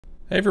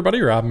Hey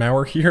everybody, Rob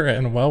Maurer here,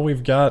 and well,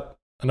 we've got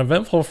an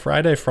eventful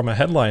Friday from a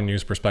headline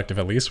news perspective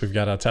at least. We've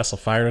got a Tesla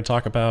fire to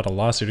talk about, a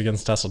lawsuit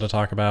against Tesla to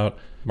talk about.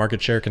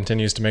 Market share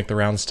continues to make the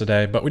rounds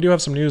today, but we do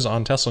have some news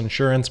on Tesla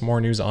insurance,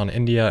 more news on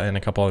India, and a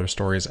couple other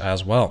stories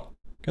as well.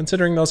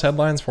 Considering those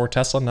headlines for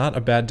Tesla, not a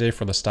bad day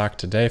for the stock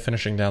today,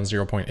 finishing down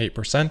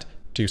 0.8%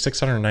 to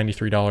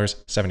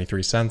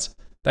 $693.73.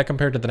 That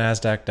compared to the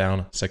Nasdaq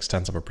down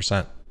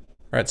 0.6%. All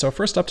right, so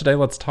first up today,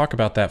 let's talk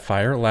about that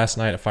fire. Last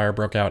night, a fire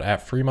broke out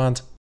at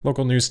Fremont.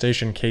 Local news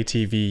station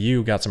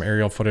KTVU got some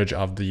aerial footage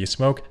of the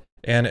smoke,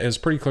 and is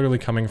pretty clearly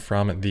coming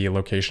from the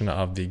location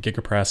of the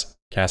Gigapress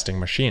casting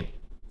machine.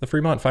 The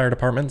Fremont Fire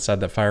Department said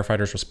that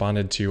firefighters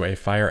responded to a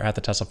fire at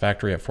the Tesla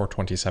factory at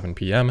 4:27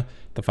 p.m.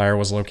 The fire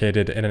was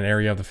located in an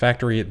area of the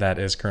factory that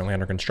is currently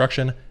under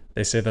construction.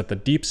 They say that the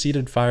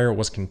deep-seated fire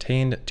was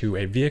contained to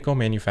a vehicle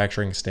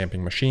manufacturing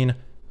stamping machine.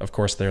 Of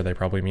course, there they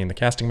probably mean the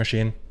casting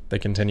machine. They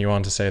continue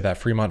on to say that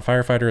Fremont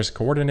firefighters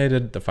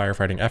coordinated the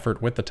firefighting effort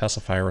with the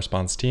Tesla fire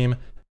response team,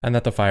 and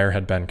that the fire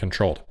had been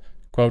controlled.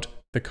 Quote,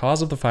 "The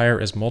cause of the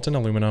fire is molten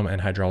aluminum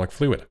and hydraulic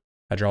fluid.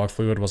 Hydraulic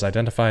fluid was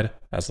identified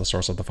as the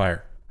source of the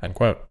fire." End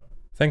quote.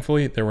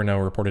 Thankfully, there were no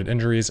reported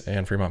injuries,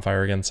 and Fremont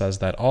Fire again says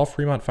that all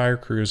Fremont fire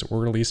crews were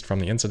released from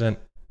the incident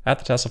at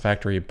the Tesla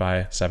factory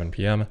by 7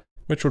 p.m.,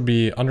 which would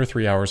be under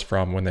 3 hours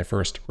from when they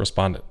first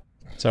responded.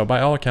 So by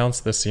all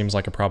accounts, this seems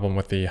like a problem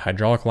with the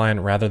hydraulic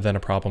line rather than a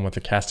problem with the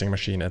casting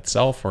machine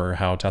itself or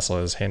how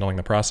Tesla is handling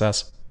the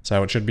process.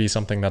 So it should be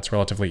something that's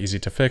relatively easy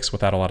to fix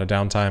without a lot of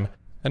downtime.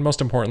 And most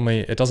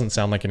importantly, it doesn't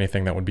sound like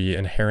anything that would be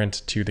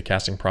inherent to the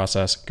casting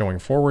process going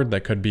forward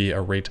that could be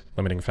a rate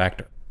limiting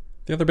factor.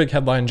 The other big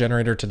headline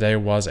generator today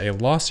was a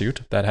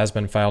lawsuit that has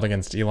been filed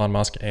against Elon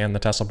Musk and the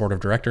Tesla board of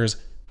directors,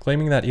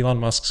 claiming that Elon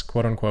Musk's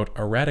quote-unquote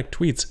erratic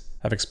tweets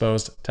have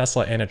exposed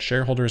Tesla and its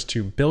shareholders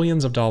to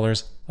billions of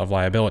dollars of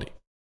liability.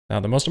 Now,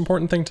 the most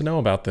important thing to know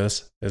about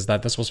this is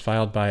that this was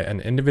filed by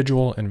an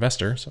individual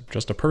investor, so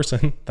just a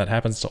person that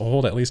happens to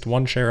hold at least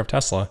one share of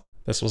Tesla.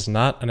 This was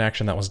not an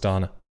action that was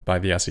done by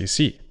the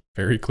SEC,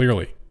 very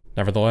clearly.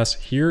 Nevertheless,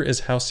 here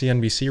is how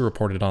CNBC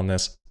reported on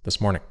this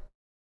morning.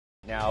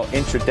 Now,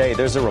 intraday,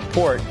 there's a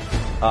report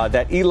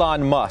that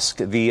Elon Musk,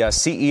 the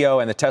CEO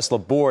and the Tesla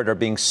board, are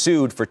being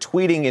sued for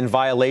tweeting in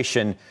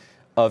violation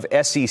of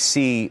the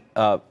SEC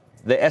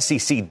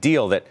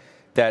deal that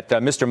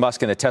Mr.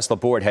 Musk and the Tesla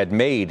board had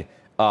made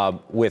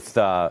with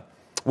the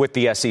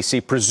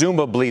SEC.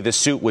 Presumably, the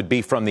suit would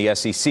be from the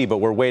SEC, but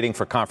we're waiting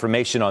for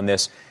confirmation on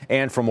this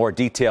and for more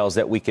details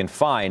that we can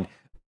find.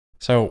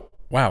 So,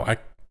 wow,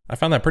 I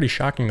found that pretty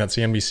shocking that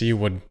CNBC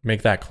would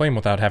make that claim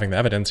without having the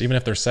evidence, even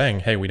if they're saying,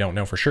 hey, we don't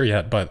know for sure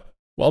yet, but,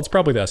 well, it's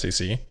probably the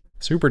SEC.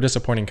 Super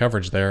disappointing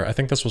coverage there. I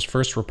think this was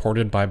first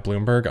reported by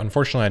Bloomberg.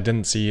 Unfortunately, I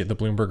didn't see the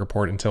Bloomberg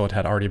report until it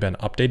had already been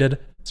updated,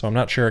 so I'm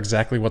not sure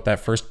exactly what that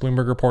first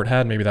Bloomberg report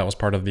had. Maybe that was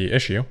part of the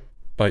issue.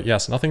 But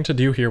yes, nothing to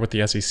do here with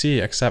the SEC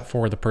except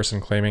for the person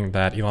claiming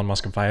that Elon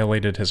Musk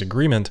violated his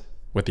agreement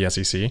with the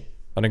SEC,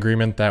 an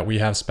agreement that we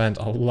have spent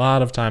a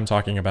lot of time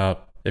talking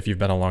about if you've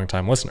been a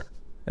long-time listener.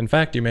 In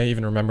fact, you may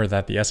even remember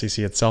that the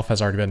SEC itself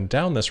has already been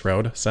down this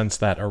road since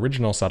that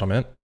original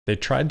settlement. They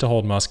tried to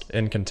hold Musk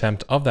in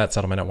contempt of that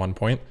settlement at one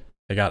point.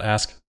 They got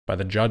asked by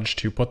the judge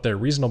to put their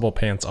reasonable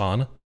pants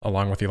on,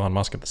 along with Elon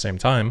Musk at the same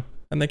time,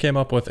 and they came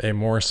up with a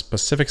more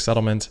specific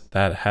settlement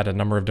that had a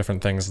number of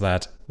different things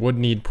that would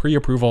need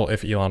pre-approval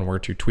if Elon were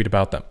to tweet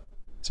about them.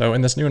 So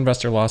in this new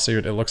investor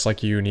lawsuit, it looks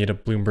like you need a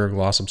Bloomberg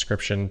Law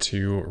subscription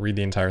to read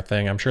the entire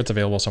thing. I'm sure it's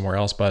available somewhere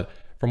else, but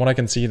from what I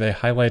can see, they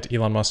highlight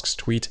Elon Musk's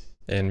tweet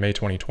in May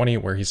 2020,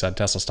 where he said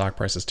Tesla stock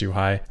price is too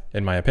high,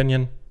 in my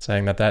opinion,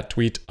 saying that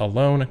tweet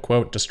alone,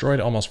 quote,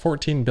 destroyed almost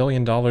 $14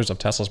 billion of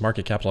Tesla's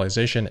market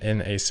capitalization in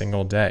a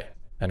single day,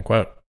 end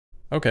quote.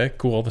 Okay,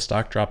 cool, the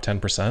stock dropped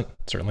 10%,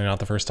 certainly not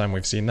the first time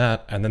we've seen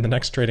that, and then the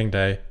next trading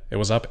day, it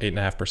was up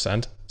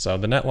 8.5%, so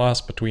the net loss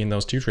between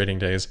those two trading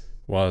days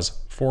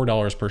was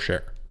 $4 per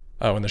share.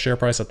 Oh, and the share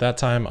price at that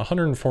time,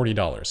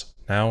 $140,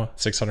 now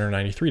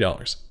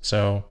 $693,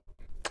 so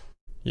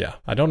yeah,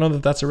 I don't know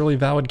that that's a really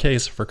valid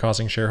case for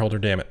causing shareholder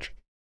damage.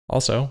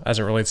 Also, as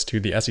it relates to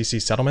the SEC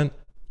settlement,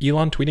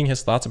 Elon tweeting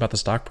his thoughts about the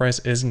stock price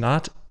is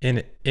not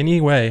in any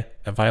way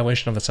a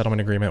violation of the settlement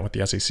agreement with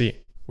the SEC.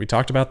 We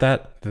talked about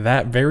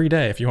that very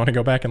day if you want to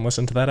go back and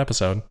listen to that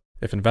episode.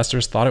 If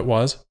investors thought it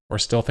was, or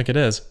still think it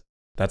is,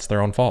 that's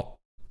their own fault.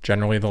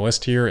 Generally, the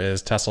list here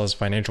is Tesla's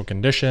financial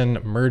condition,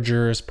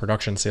 mergers,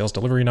 production sales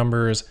delivery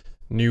numbers,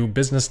 new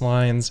business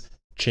lines,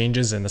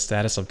 changes in the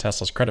status of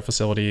Tesla's credit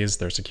facilities,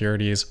 their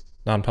securities,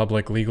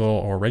 non-public legal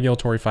or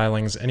regulatory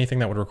filings, anything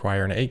that would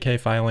require an 8K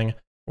filing,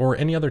 or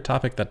any other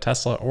topic that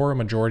Tesla or a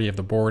majority of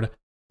the board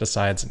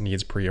decides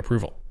needs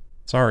pre-approval.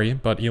 Sorry,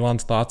 but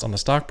Elon's thoughts on the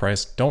stock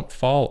price don't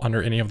fall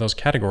under any of those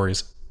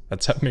categories,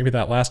 except maybe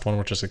that last one,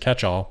 which is a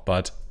catch-all,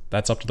 but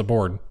that's up to the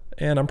board.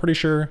 And I'm pretty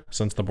sure,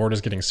 since the board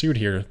is getting sued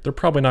here, they're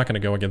probably not going to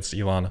go against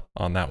Elon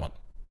on that one.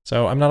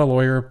 So I'm not a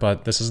lawyer,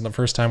 but this isn't the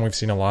first time we've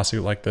seen a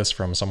lawsuit like this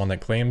from someone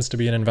that claims to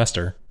be an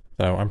investor.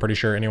 So I'm pretty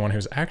sure anyone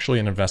who's actually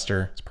an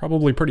investor is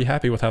probably pretty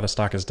happy with how the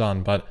stock is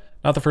done, but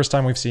not the first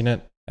time we've seen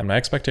it. And my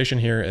expectation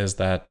here is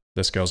that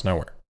this goes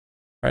nowhere.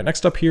 All right,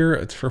 next up here,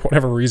 it's for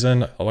whatever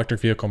reason,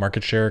 electric vehicle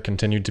market share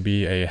continued to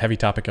be a heavy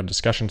topic of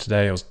discussion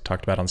today. It was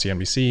talked about on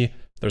CNBC.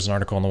 There's an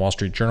article in the Wall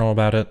Street Journal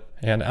about it.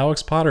 And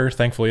Alex Potter,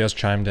 thankfully, has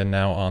chimed in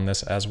now on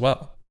this as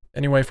well.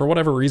 Anyway, for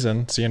whatever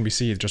reason,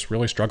 CNBC is just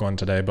really struggling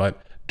today,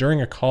 but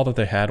during a call that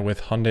they had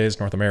with Hyundai's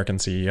North American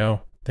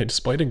CEO, they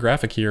displayed a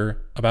graphic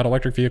here about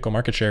electric vehicle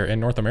market share in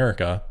North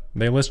America.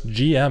 They list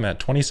GM at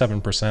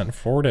 27%,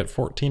 Ford at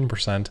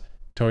 14%,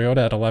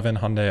 Toyota at 11%,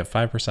 Hyundai at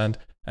 5%,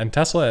 and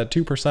Tesla at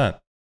 2%.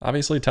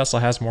 Obviously, Tesla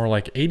has more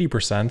like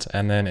 80%,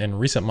 and then in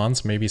recent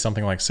months, maybe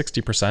something like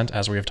 60%,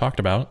 as we have talked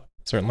about.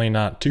 Certainly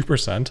not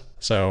 2%,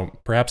 so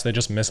perhaps they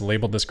just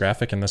mislabeled this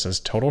graphic and this is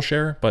total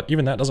share, but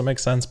even that doesn't make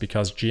sense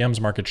because GM's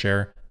market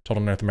share,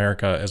 total North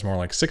America, is more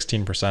like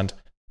 16%,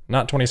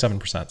 not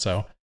 27%,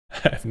 so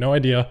I have no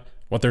idea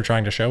what they're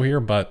trying to show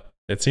here, but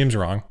it seems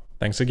wrong.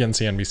 Thanks again,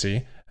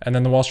 CNBC. And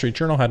then the Wall Street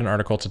Journal had an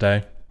article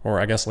today, or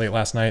I guess late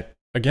last night,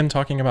 again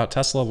talking about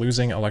Tesla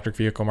losing electric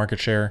vehicle market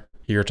share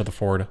here to the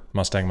Ford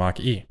Mustang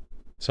Mach-E.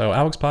 So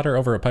Alex Potter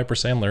over at Piper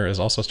Sandler is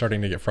also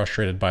starting to get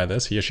frustrated by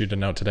this. He issued a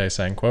note today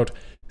saying, quote,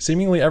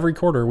 "Seemingly every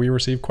quarter we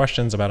receive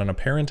questions about an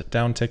apparent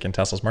downtick in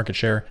Tesla's market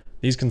share.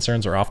 These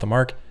concerns are off the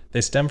mark.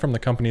 They stem from the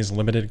company's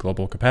limited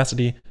global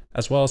capacity,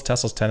 as well as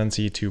Tesla's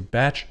tendency to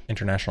batch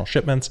international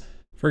shipments.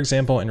 For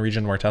example, in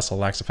regions where Tesla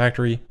lacks a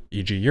factory,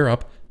 e.g.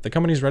 Europe, the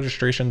company's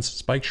registrations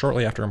spike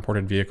shortly after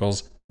imported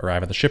vehicles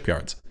arrive at the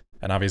shipyards.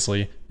 And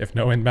obviously, if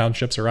no inbound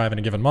ships arrive in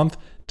a given month,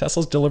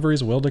 Tesla's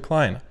deliveries will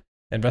decline.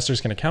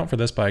 Investors can account for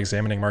this by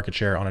examining market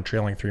share on a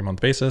trailing 3-month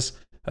basis.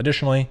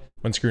 Additionally,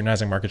 when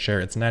scrutinizing market share,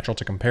 it's natural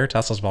to compare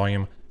Tesla's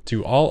volume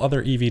to all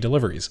other EV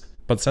deliveries.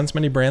 But since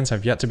many brands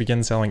have yet to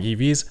begin selling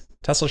EVs,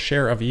 Tesla's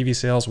share of EV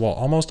sales will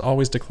almost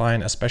always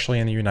decline, especially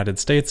in the United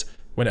States,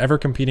 whenever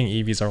competing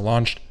EVs are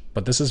launched.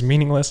 But this is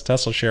meaningless.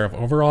 Tesla's share of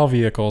overall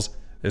vehicles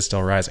is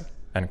still rising."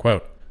 End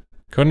quote.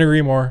 Couldn't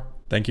agree more.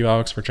 Thank you,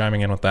 Alex, for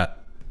chiming in with that.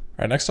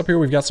 All right, next up here,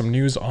 we've got some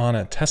news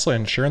on Tesla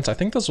insurance. I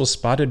think this was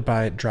spotted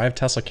by Drive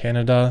Tesla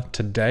Canada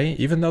today,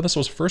 even though this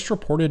was first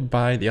reported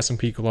by the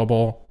S&P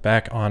Global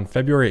back on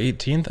February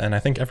 18th, and I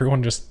think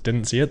everyone just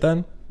didn't see it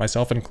then,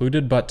 myself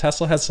included, but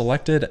Tesla has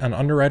selected an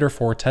underwriter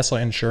for Tesla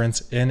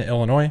insurance in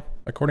Illinois,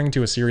 according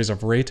to a series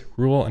of rate,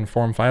 rule, and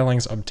form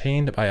filings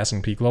obtained by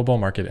S&P Global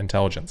Market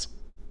Intelligence.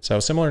 So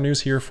similar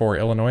news here for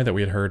Illinois that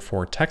we had heard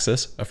for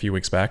Texas a few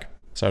weeks back.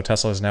 So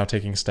Tesla is now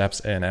taking steps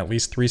in at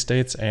least 3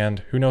 states, and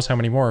who knows how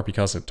many more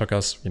because it took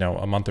us,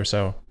 a month or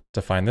so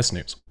to find this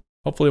news.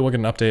 Hopefully we'll get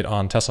an update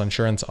on Tesla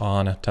insurance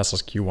on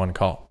Tesla's Q1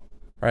 call.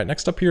 All right,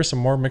 next up here, some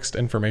more mixed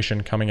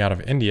information coming out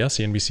of India.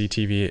 CNBC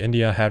TV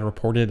India had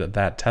reported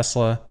that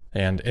Tesla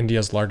and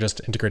India's largest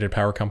integrated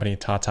power company,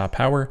 Tata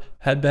Power,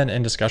 had been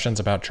in discussions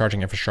about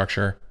charging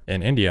infrastructure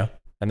in India.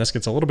 And this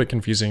gets a little bit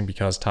confusing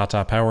because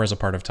Tata Power is a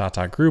part of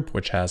Tata Group,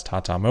 which has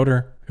Tata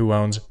Motor, who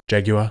owns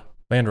Jaguar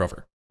Land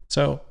Rover.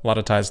 So a lot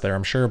of ties there,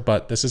 I'm sure,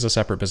 but this is a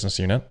separate business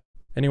unit.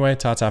 Anyway,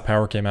 Tata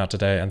Power came out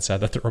today and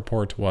said that the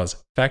report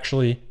was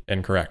factually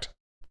incorrect.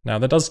 Now,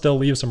 that does still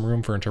leave some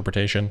room for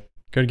interpretation.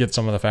 Could get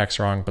some of the facts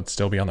wrong, but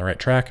still be on the right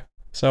track.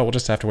 So we'll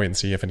just have to wait and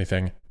see if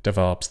anything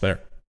develops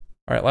there.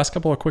 All right, last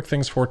couple of quick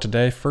things for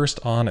today. First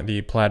on the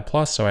Plaid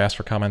Plus. So I asked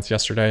for comments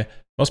yesterday.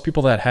 Most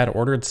people that had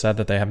ordered said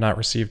that they have not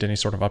received any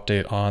sort of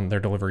update on their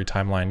delivery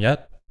timeline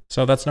yet.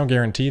 So that's no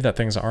guarantee that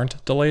things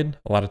aren't delayed.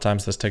 A lot of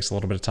times this takes a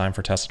little bit of time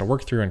for Tesla to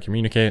work through and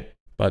communicate,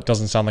 but it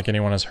doesn't sound like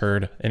anyone has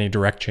heard any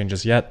direct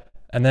changes yet.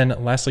 And then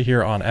lastly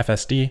here on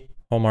FSD,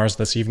 Maurer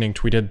this evening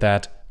tweeted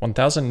that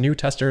 1,000 new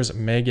testers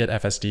may get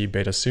FSD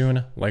Beta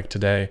soon, like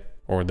today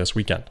or this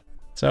weekend.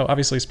 So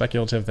obviously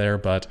speculative there,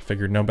 but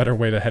figured no better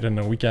way to head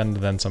into the weekend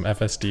than some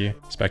FSD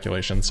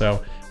speculation.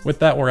 So with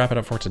that, we'll wrap it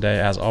up for today.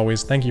 As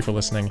always, thank you for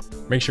listening.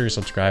 Make sure you're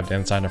subscribed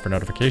and signed up for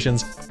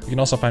notifications. You can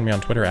also find me on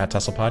Twitter at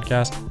Tesla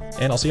Podcast,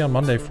 and I'll see you on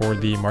Monday for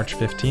the March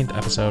 15th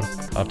episode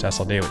of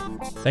Tesla Daily.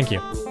 Thank you.